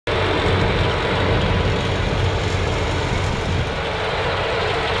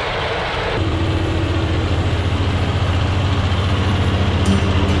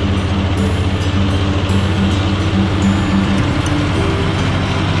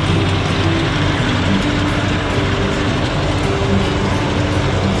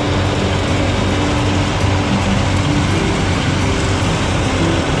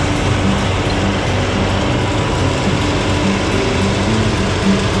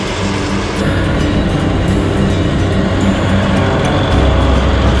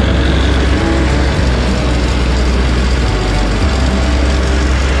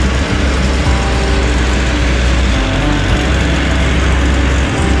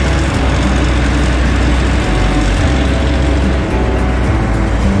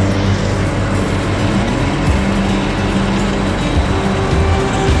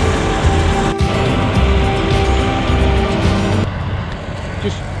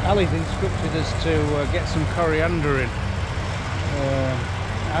Ali's instructed us to get some coriander in.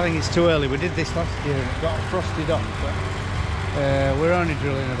 I think it's too early. We did this last year and it got frosted off, but we're only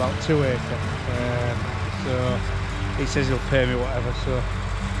drilling about 2 acres. So he says he'll pay me whatever, so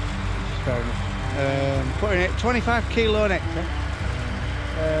which is fair enough. Putting it 25 kilo an hectare.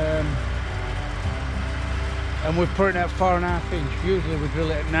 And we're putting it at 4.5 inch. Usually we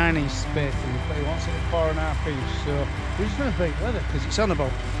drill it at 9 inch spacing, but he wants it at 4.5 inch. So we're just going to beat weather because it's on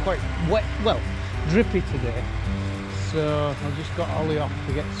about quite wet, well, drippy today. So I've just got Ollie off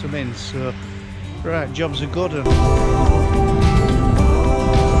to get some in. So right, jobs are good.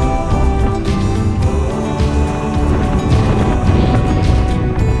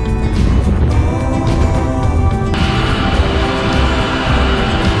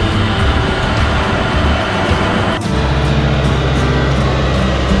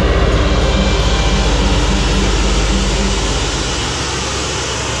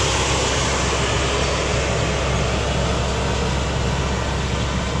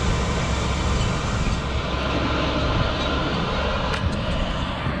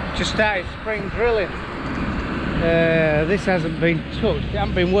 Just started spring drilling. This hasn't been touched. It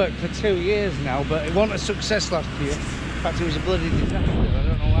hasn't been worked for 2 years now, but it wasn't a success last year. In fact, it was a bloody disaster. I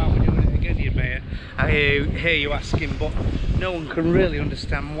don't know why we're doing it again, you mate. I hear you asking, but no one can really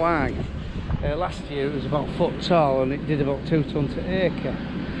understand why. Last year it was about 1 foot tall and it did about 2 tonnes an acre.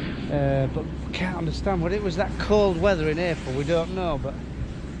 But we can't understand what it was. That cold weather in April, we don't know. But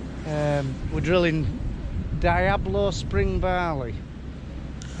we're drilling Diablo spring barley.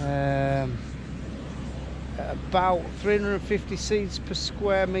 About 350 seeds per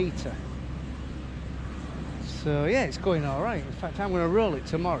square metre. So yeah, it's going all right. In fact, I'm going to roll it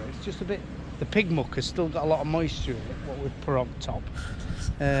tomorrow. It's just a bit, the pig muck has still got a lot of moisture in it, what we've put on top.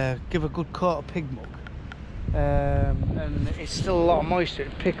 Give a good coat of pig muck, and it's still a lot of moisture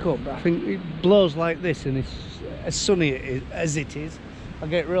to pick up. But I think it blows like this and it's as sunny as it is, I'll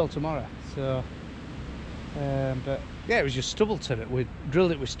get it rolled tomorrow. So but yeah, it was just stubble turnip. We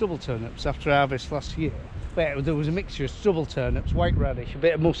drilled it with stubble turnips after harvest last year. But there was a mixture of stubble turnips, white radish, a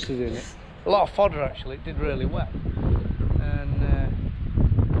bit of mustard in it, a lot of fodder actually. It did really well,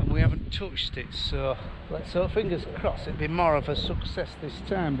 and we haven't touched it, so let's hope, fingers crossed, it'll be more of a success this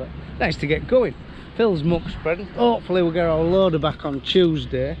time. But nice to get going. Phil's muck spreading. Hopefully we'll get our loader back on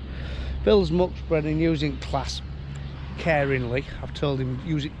Tuesday. Phil's muck spreading using Claas caringly. I've told him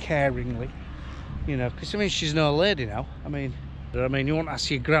use it caringly. You know, because I mean, she's no lady now. I mean, you wouldn't ask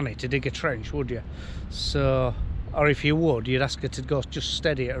your granny to dig a trench, would you? So, or if you would, you'd ask her to go just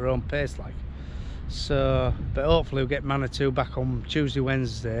steady at her own pace, like. So, but hopefully we'll get Manitou back on Tuesday,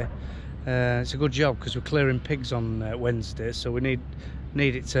 Wednesday. It's a good job because we're clearing pigs on Wednesday, so we need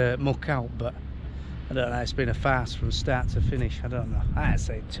it to muck out. But I don't know. It's been a farce from start to finish. I don't know. I ain't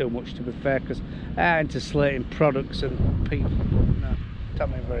saying too much, to be fair, because I ain't into slating products and people. But no, it's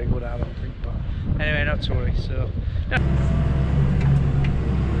not been very good, I don't think. But anyway, not to worry. So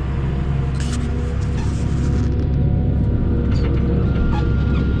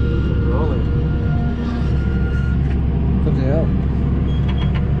rolling. Bloody hell.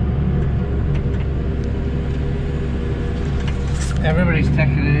 Everybody's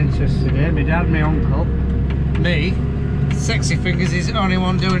taking an interest in it. My dad, my uncle, me. Sexy Fingers is the only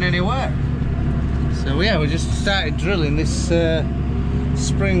one doing any work. So yeah, we just started drilling this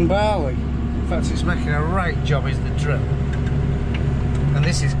spring barley. In fact, it's making a right job, is the drill. And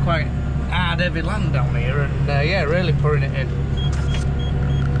this is quite hard, heavy land down here, and yeah, really pouring it in.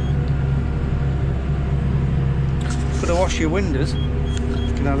 Could have washed your windows.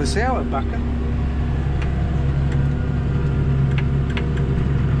 You can hardly see out the back.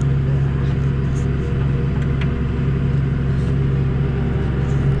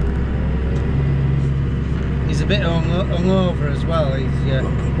 He's a bit hungover as well. He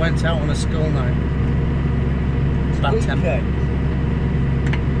went out on a school night. Bad temper.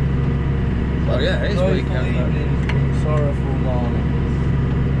 Well, yeah, it is weekend. Sorrowful morning.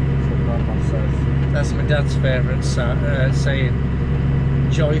 That's my dad's favourite saying.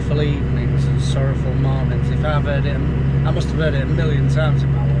 Joyful evenings and sorrowful mornings. If I've heard it, I must have heard it a million times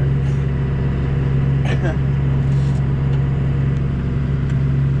in my life.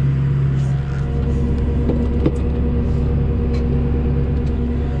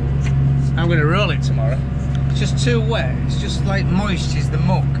 I'm going to roll it tomorrow. It's just too wet. It's just like moist is the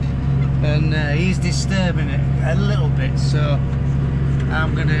muck, and he's disturbing it a little bit. So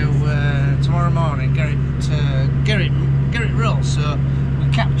I'm going to tomorrow morning get it rolled so we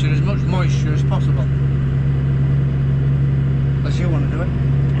capture as much moisture as possible. Unless you want to do it.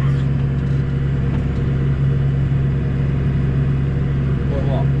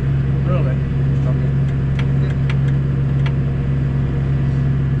 what? Really?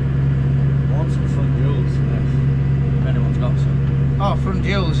 I want some front jewels for this. If anyone's got some. Oh, front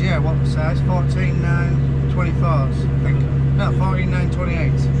jewels, yeah. What size? 14.924s, I think. No,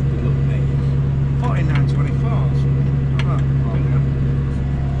 14.928s. Good luck me. 14.924s. Oh,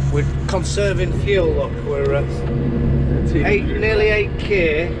 we're conserving fuel, look. We're at nearly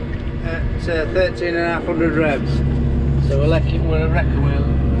 8k at 13,500 revs. So I reckon we're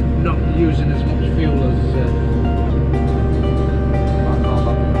not using as much fuel as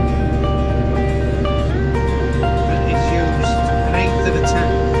it's used an eighth of a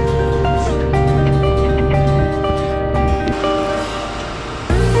tank.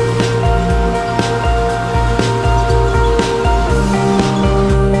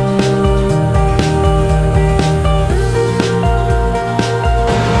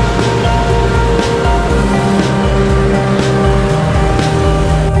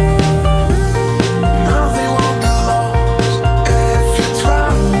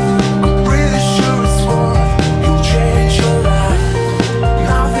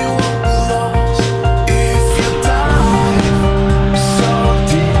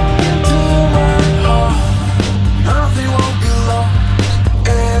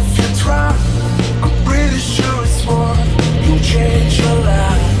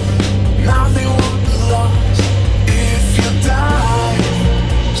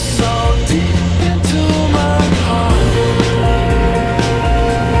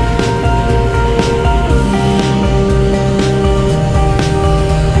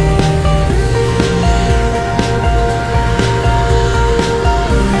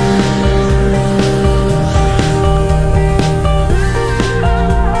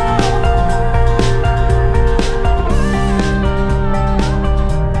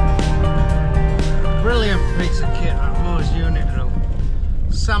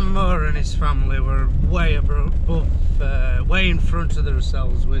 Way in front of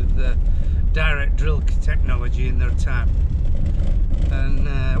themselves with direct drill technology in their time, and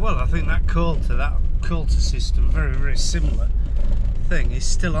well, I think that coulter system, very similar thing, is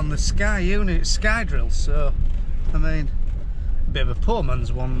still on the Sky drill. So I mean, a bit of a poor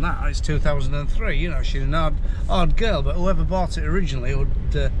man's one that. It's 2003, you know, she's an odd girl, but whoever bought it originally would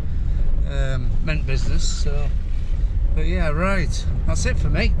meant business. So, but yeah, right, that's it for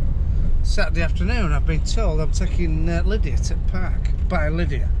me. Saturday afternoon, I've been told I'm taking Lydia to the park, by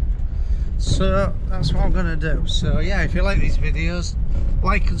Lydia. So that's what I'm going to do. So yeah, if you like these videos,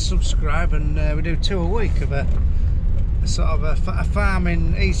 like and subscribe, and we do 2 a week of a sort of a farm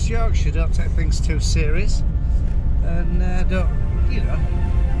in East Yorkshire. Don't take things too serious, and don't, you know,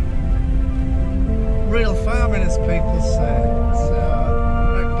 real farming as people say. So